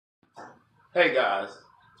Hey guys,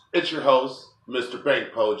 it's your host, Mr. Bank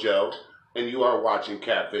Joe, and you are watching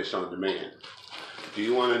Catfish on Demand. Do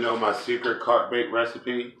you want to know my secret carp bait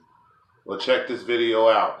recipe? Well, check this video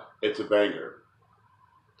out. It's a banger.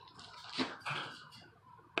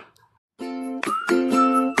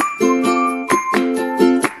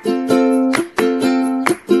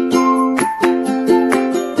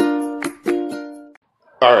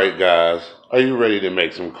 Alright guys, are you ready to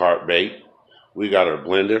make some carp bait? We got our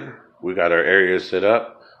blender, we got our area set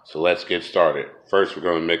up, so let's get started. First we're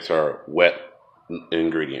going to mix our wet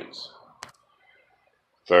ingredients.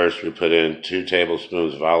 First we put in 2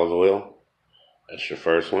 tablespoons of olive oil. That's your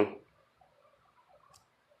first one.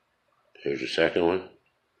 Here's your second one.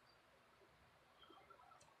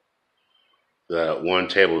 Got 1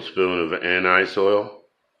 tablespoon of anise oil.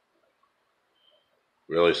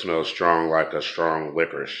 Really smells strong, like a strong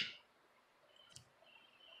licorice.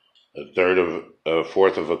 A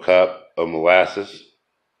fourth of a cup of molasses.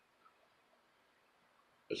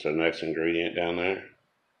 That's our next ingredient down there.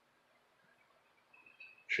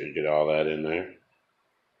 Should get all that in there.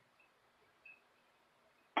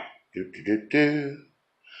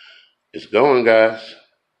 It's going, guys.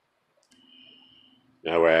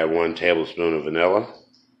 Now we're add 1 tablespoon of vanilla.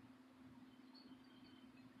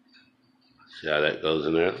 See how that goes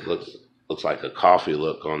in there? Looks like a coffee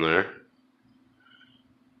look on there.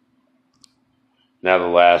 Now the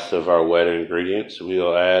last of our wet ingredients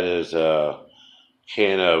we'll add is a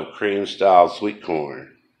can of cream style sweet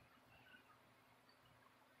corn.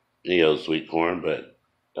 Neo sweet corn, but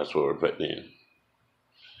that's what we're putting in.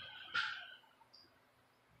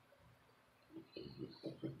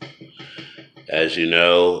 As you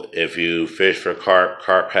know, if you fish for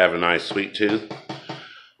carp have a nice sweet tooth.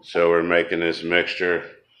 So we're making this mixture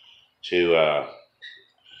to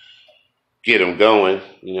get them going.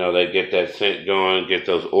 You know, they get that scent going, get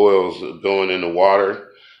those oils going in the water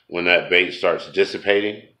when that bait starts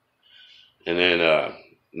dissipating. And then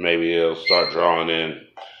maybe it'll start drawing in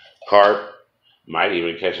carp. Might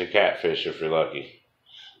even catch a catfish if you're lucky.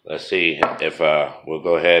 Let's see if we'll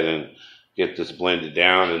go ahead and get this blended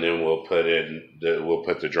down, and then we'll put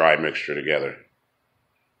the dry mixture together.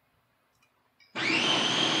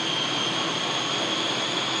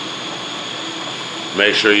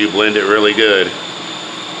 Make sure you blend it really good.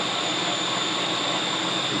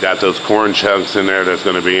 You got those corn chunks in there that's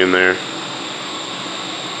going to be in there.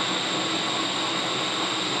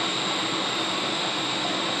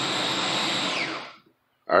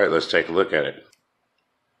 Alright, let's take a look at it.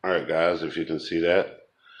 Alright guys, if you can see that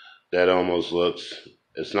almost looks,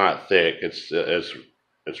 it's not thick, it's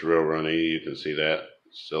real runny, you can see that.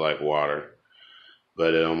 It's still like water.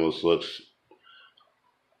 But it almost looks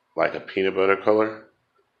like a peanut butter color.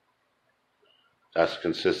 That's the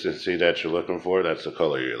consistency that you're looking for. That's the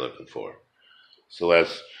color you're looking for. So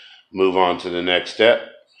let's move on to the next step.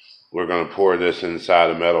 We're going to pour this inside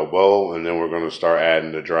a metal bowl, and then we're going to start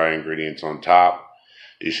adding the dry ingredients on top.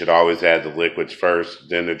 You should always add the liquids first,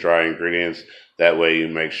 then the dry ingredients. That way you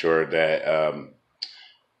make sure that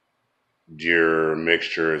your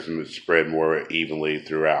mixture is spread more evenly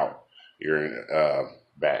throughout your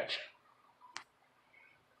batch.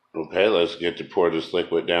 Okay, let's get to pour this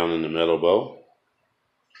liquid down in the metal bowl.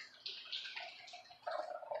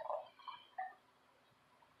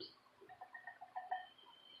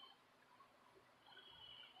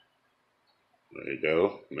 There you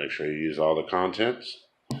go. Make sure you use all the contents.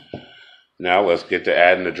 Now let's get to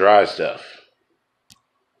adding the dry stuff.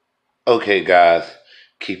 Okay guys,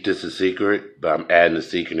 keep this a secret, but I'm adding a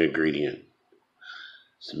secret ingredient.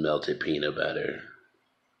 It's melted peanut butter.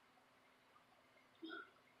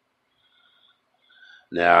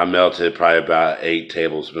 Now I melted probably about 8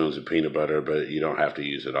 tablespoons of peanut butter, but you don't have to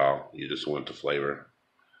use it all. You just want the flavor.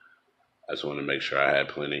 I just want to make sure I had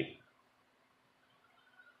plenty.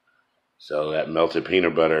 So that melted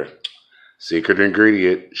peanut butter, secret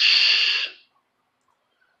ingredient. Shh.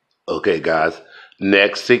 Okay guys,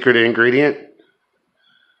 next secret ingredient,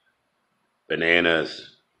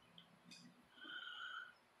 bananas.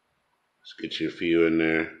 Let's get you a few in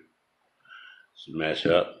there. Smash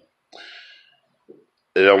up.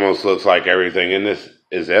 It almost looks like everything in this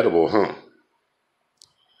is edible, huh?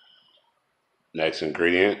 Next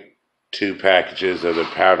ingredient, 2 packages of the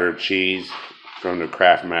powdered cheese from the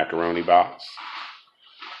Kraft macaroni box.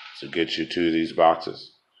 So get you 2 of these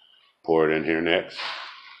boxes. Pour it in here next.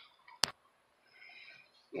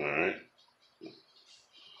 Alright.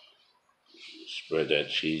 Spread that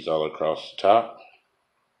cheese all across the top.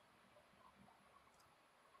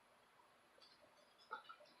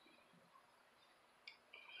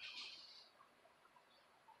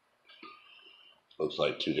 Looks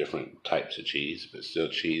like two different types of cheese, but still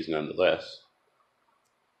cheese nonetheless.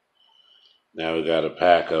 Now we got a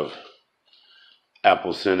pack of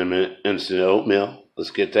apple cinnamon instant oatmeal.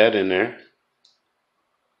 Let's get that in there.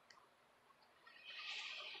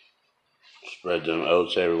 Spread them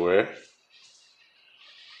oats everywhere.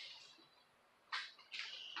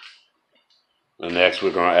 And next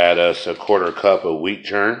we're going to add us a 1/4 cup of wheat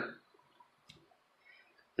germ.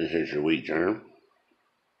 And here's your wheat germ.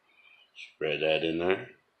 Spread that in there.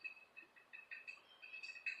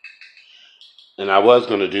 And I was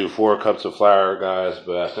going to do 4 cups of flour, guys,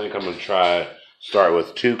 but I think I'm going to start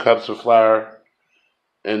with 2 cups of flour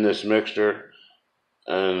in this mixture.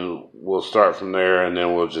 And we'll start from there, and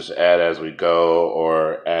then we'll just add as we go,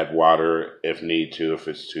 or add water if need to, if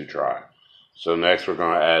it's too dry. So next we're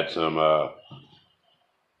going to add some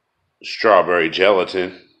strawberry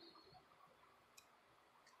gelatin.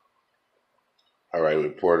 All right,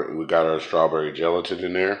 we got our strawberry gelatin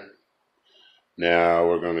in there. Now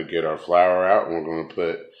we're going to get our flour out, and we're going to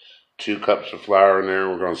put 2 cups of flour in there.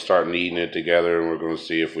 We're going to start kneading it together, and we're going to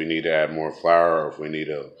see if we need to add more flour or if we need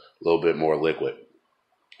a little bit more liquid.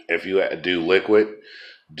 If you do liquid,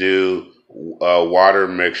 do a water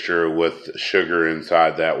mixture with sugar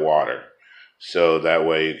inside that water. So that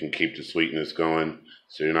way you can keep the sweetness going,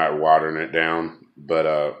 so you're not watering it down.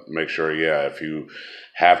 But make sure, yeah, if you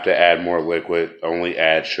have to add more liquid, only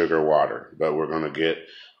add sugar water. But we're going to get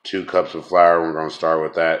 2 cups of flour, and we're going to start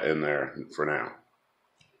with that in there for now.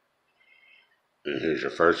 And here's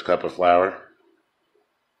your first cup of flour.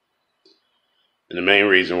 And the main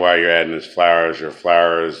reason why you're adding this flour is your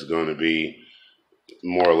flour is going to be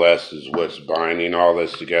more or less is what's binding all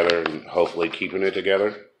this together and hopefully keeping it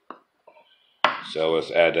together. So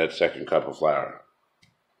let's add that 2nd cup of flour.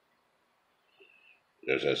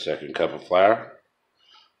 There's that 2nd cup of flour.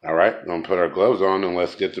 All right, we're going to put our gloves on and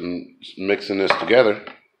let's get them mixing this together.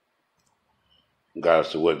 Got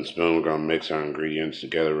us a wooden spoon. We're going to mix our ingredients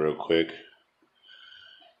together real quick.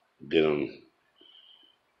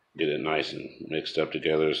 Get it nice and mixed up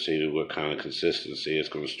together. See what kind of consistency it's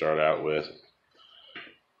going to start out with.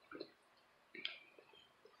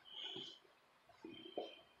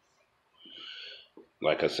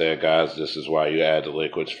 Like I said, guys, this is why you add the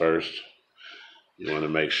liquids first. You want to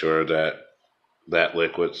make sure that that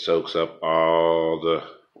liquid soaks up all the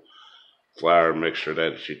flour mixture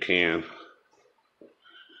that you can.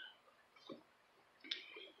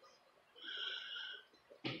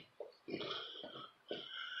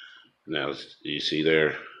 Now, you see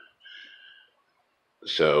there,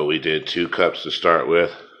 so we did 2 cups to start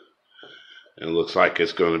with. And it looks like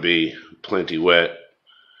it's going to be plenty wet.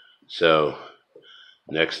 So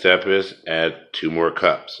next step is add 2 more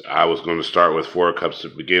cups. I was going to start with 4 cups to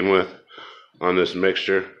begin with on this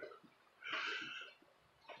mixture,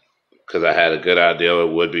 because I had a good idea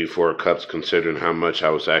it would be 4 cups considering how much I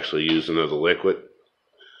was actually using of the liquid.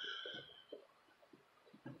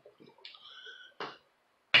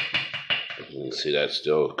 You can see that's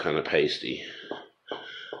still kind of pasty.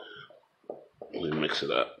 Let me mix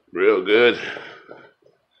it up real good.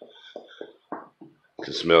 You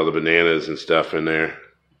can smell the bananas and stuff in there.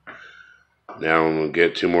 Now I'm going to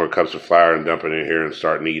get 2 more cups of flour and dump it in here and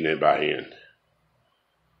start kneading it by hand.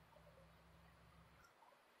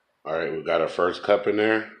 Alright, we've got our 1st cup in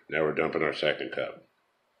there. Now we're dumping our 2nd cup.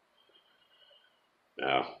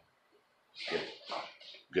 Now,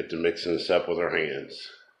 get to mixing this up with our hands.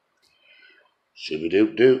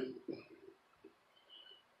 Shooby-doop-doop.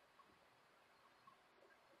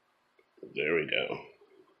 There we go.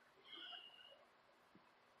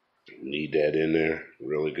 Knead that in there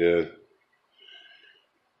really good.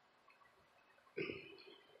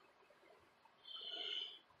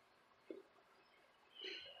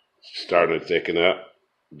 Starting to thicken up,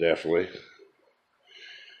 definitely.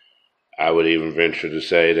 I would even venture to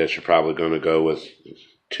say that you're probably going to go with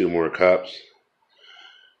 2 more cups,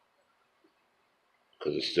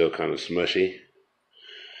 because it's still kind of smushy.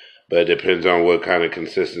 But it depends on what kind of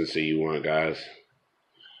consistency you want, guys.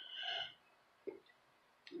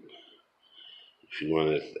 If you want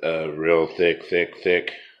it real thick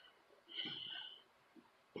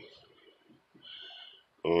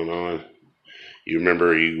going on. You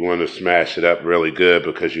remember you want to smash it up really good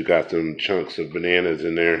because you got them chunks of bananas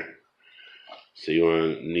in there. So you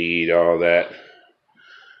want to knead all that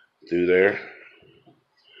through there.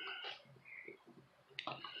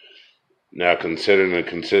 Now, considering the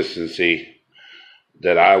consistency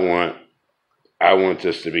that I want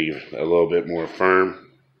this to be a little bit more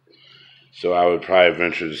firm. So I would probably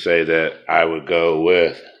venture to say that I would go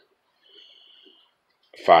with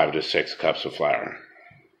 5 to 6 cups of flour.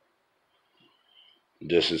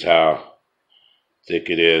 This is how thick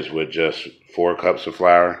it is with just 4 cups of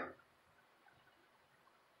flour.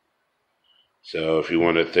 So if you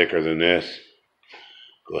want it thicker than this,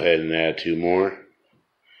 go ahead and add 2 more.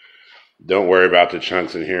 Don't worry about the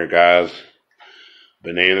chunks in here, guys.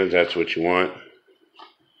 Bananas, that's what you want.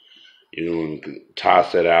 You can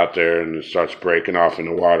toss it out there and it starts breaking off in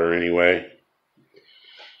the water anyway.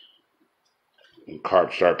 And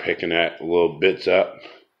carp start picking that little bits up.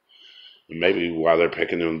 And maybe while they're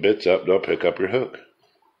picking them bits up, they'll pick up your hook.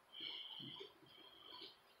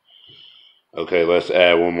 Okay, let's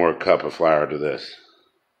add 1 more cup of flour to this.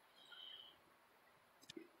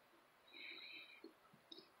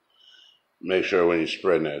 Make sure when you're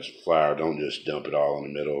spreading that flour, don't just dump it all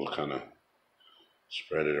in the middle. Kind of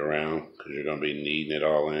spread it around because you're going to be kneading it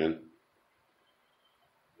all in.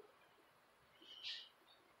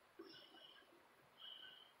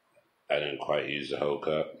 I didn't quite use the whole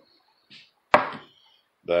cup,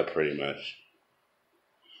 but pretty much.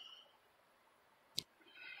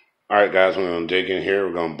 Alright guys, we're going to dig in here.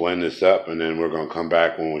 We're going to blend this up, and then we're going to come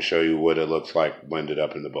back when we show you what it looks like blended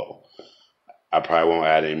up in the bowl. I probably won't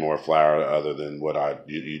add any more flour other than what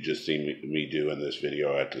you just seen me do in this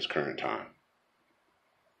video at this current time.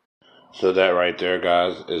 So that right there,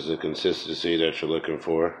 guys, is the consistency that you're looking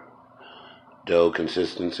for. Dough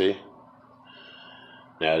consistency.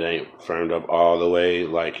 Now it ain't firmed up all the way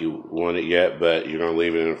like you want it yet, but you're going to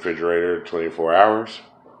leave it in the refrigerator 24 hours.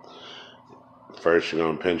 First, you're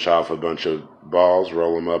going to pinch off a bunch of balls,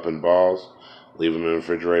 roll them up in balls, leave them in the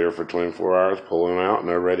refrigerator for 24 hours, pull them out, and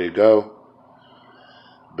they're ready to go.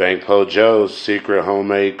 Bankpo Joe's Secret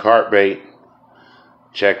Homemade Carp Bait.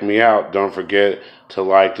 Check me out. Don't forget to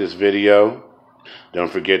like this video.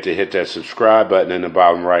 Don't forget to hit that subscribe button in the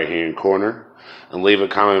bottom right hand corner. And leave a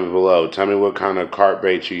comment below. Tell me what kind of carp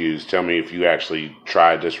bait you use. Tell me if you actually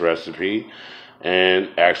tried this recipe and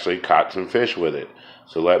actually caught some fish with it.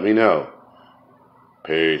 So let me know.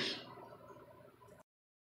 Peace.